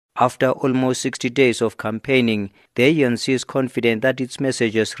After almost 60 days of campaigning, the ANC is confident that its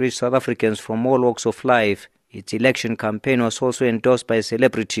messages reach South Africans from all walks of life. Its election campaign was also endorsed by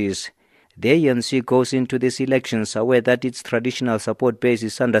celebrities. The ANC goes into these elections aware that its traditional support base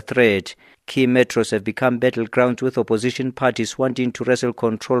is under threat. Key metros have become battlegrounds with opposition parties wanting to wrestle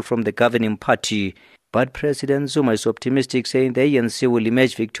control from the governing party. But President Zuma is optimistic, saying the ANC will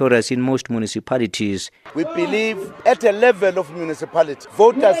emerge victorious in most municipalities. We believe at a level of municipality,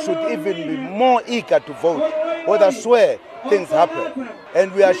 voters should even be more eager to vote, or that's where things happen.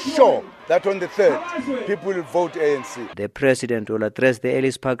 And we are sure that on the 3rd, people will vote ANC. The president will address the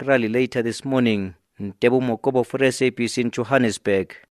Ellis Park rally later this morning. Siyanqoba for SABC in Johannesburg.